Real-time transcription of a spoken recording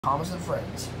Thomas and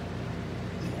Friends,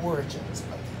 The Origins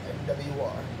of the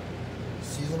NWR,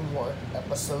 Season 1,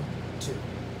 Episode 2,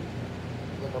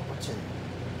 the number 2.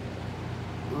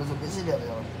 It was a busy day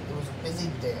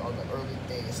on the early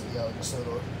days of the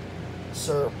episode.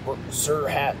 Sir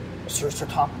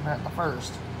Topham Hatt the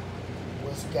First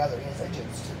was gathering his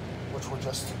agents, which were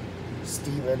just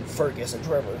Stephen, Fergus, and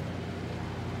Trevor.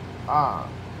 I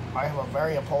have a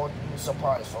very important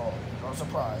surprise for you. No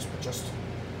surprise, but just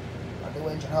a new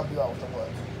engine help you out with the work.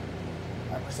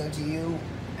 I present to you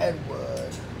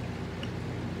Edward.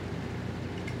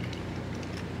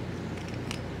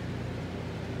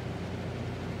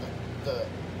 The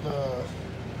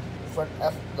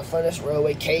Furnace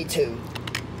Railway K2.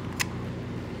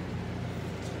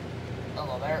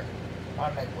 Hello there,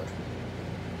 I'm Edward.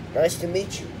 Nice to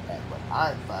meet you, Edward.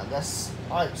 I'm Fergus.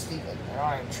 I'm Stephen, and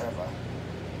I'm Trevor.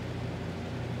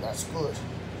 That's good.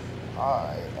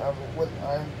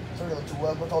 I'm thrilled to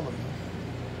work with all of you.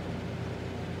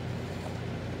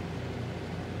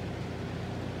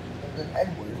 And then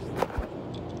Edward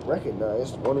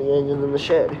recognized one of the engines in the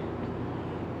shed.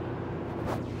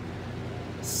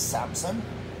 Samson?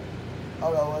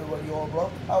 Hello, Edward, you all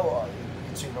bloke. How are you?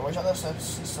 You two know each other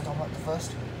since Tom Hatt the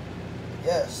First?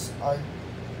 Yes,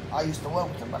 I used to work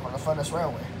with him back on the Furnace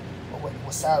Railway, but it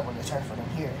was sad when they transferred him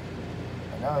here.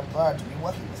 And now I'm glad to be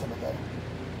working with him again.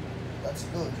 That's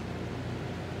good.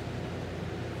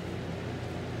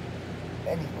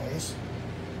 Anyways,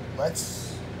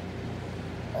 let's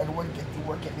Edward get to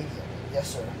work immediately.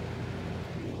 Yes, sir.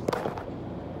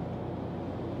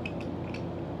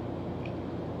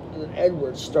 And then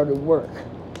Edward started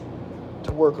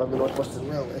to work on the Northwestern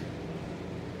Railway.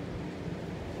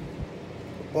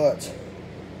 But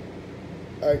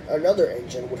another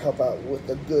engine would help out with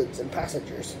the goods and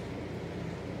passengers.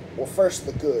 Well, first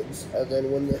the goods, and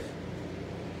then when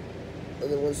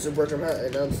Sir Bertram Hatt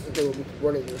announced that they would be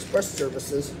running express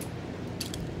services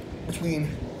between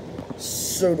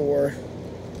Sodor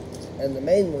and the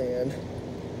mainland,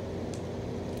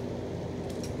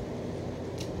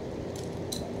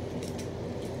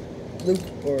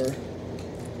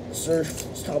 Sir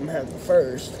Topham Hatt the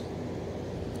First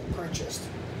purchased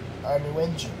a new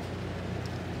engine.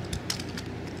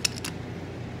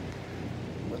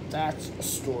 But that's a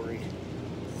story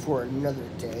for another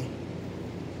day.